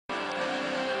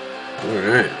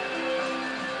Alright.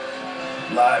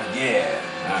 Live, yeah.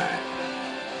 Alright.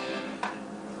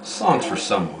 Song's for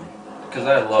someone. Because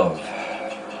I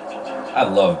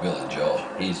love Billy Joel.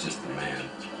 He's just the man.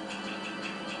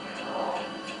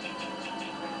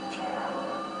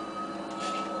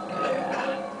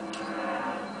 Yeah.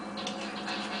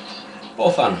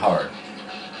 Both on hard.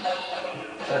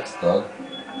 That's Thug.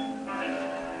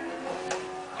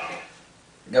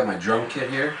 I got my drum kit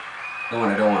here. Then when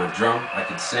I don't want to drum, I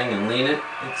could sing and lean it.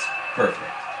 It's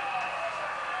perfect.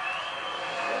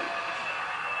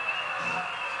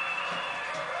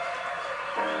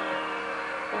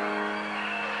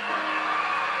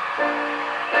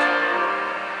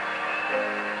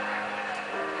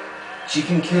 She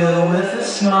can kill with a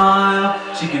smile,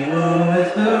 she can woo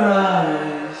with her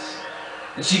eyes,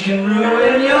 and she can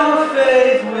ruin your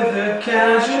faith with her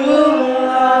casual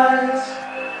lies.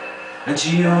 And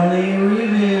she only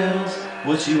reveals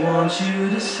what she wants you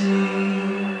to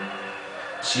see.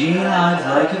 She hides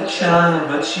like a child,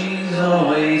 but she's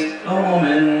always a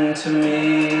woman to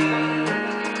me.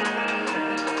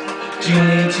 She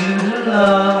needs you to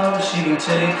love, she can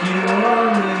take you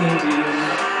or leave you.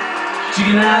 She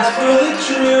can ask for the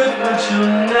truth, but she'll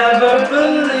never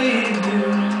believe you.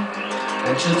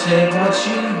 And she'll take what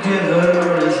you give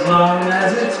her as long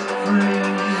as it's free.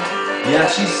 Yeah,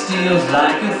 she steals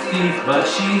like a thief, but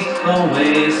she's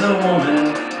always a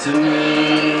woman to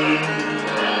me.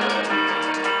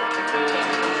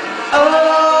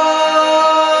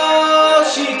 Oh,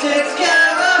 she takes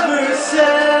care of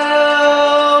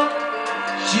herself.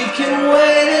 She can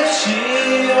wait if she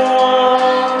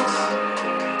wants.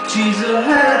 She's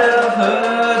ahead of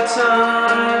her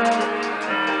time.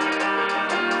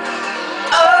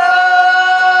 Oh,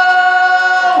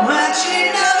 and she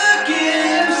never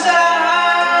gives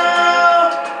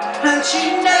out, and she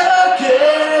never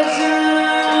gives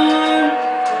in.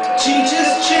 She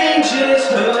just changes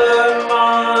her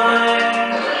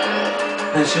mind,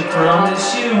 and she'll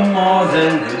promise you more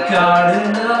than the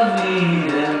Garden of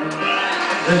Eden.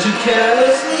 And she'll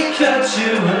carelessly cut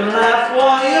you and laugh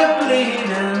while you're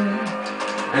bleeding.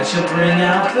 And she'll bring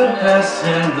out the best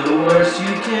and the worst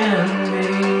you can be.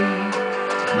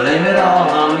 Blame it all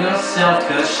on yourself,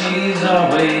 'cause she's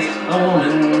always a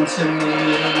woman to me.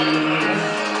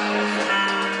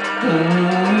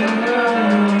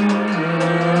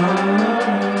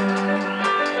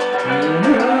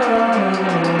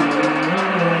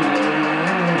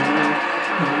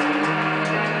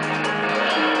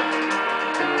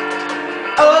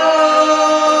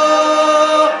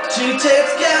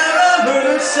 Takes care of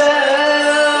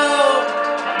herself.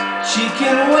 She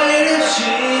can wait if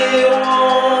she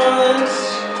wants.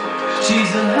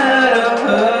 She's ahead of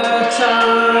her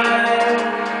time.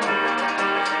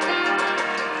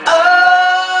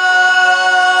 Oh,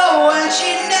 and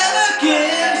she never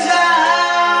gives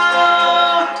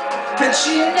out, and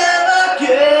she never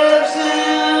gives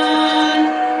in.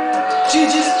 She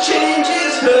just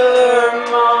changes her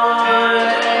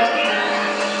mind.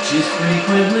 She's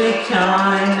frequently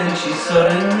kind and she's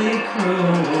suddenly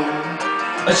cruel,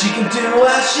 but she can do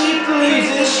as she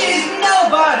pleases, she's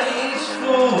nobody's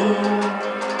fool.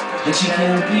 And she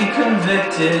can't be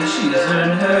convicted, she's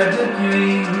earned her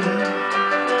degree.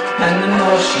 And the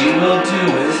most she will do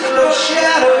is throw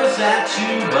shadows at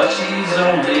you, but she's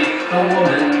only a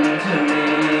woman to me.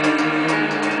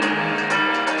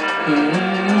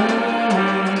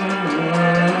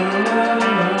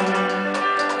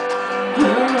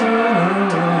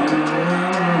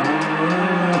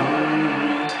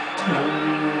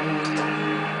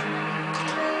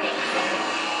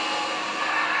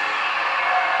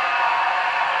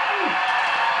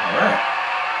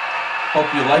 Hope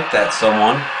you like that,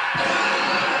 someone.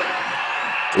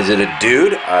 Is it a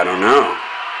dude? I don't know.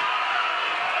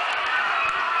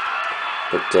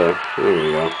 But, there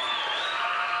we go.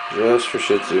 Just for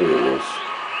shits and giggles.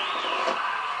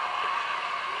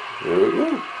 There we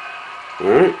go.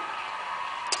 Alright.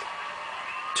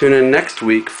 Tune in next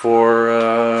week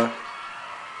for,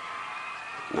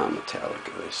 not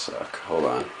Metallica, they suck. Hold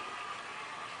on.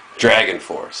 Dragon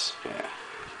Force. Yeah.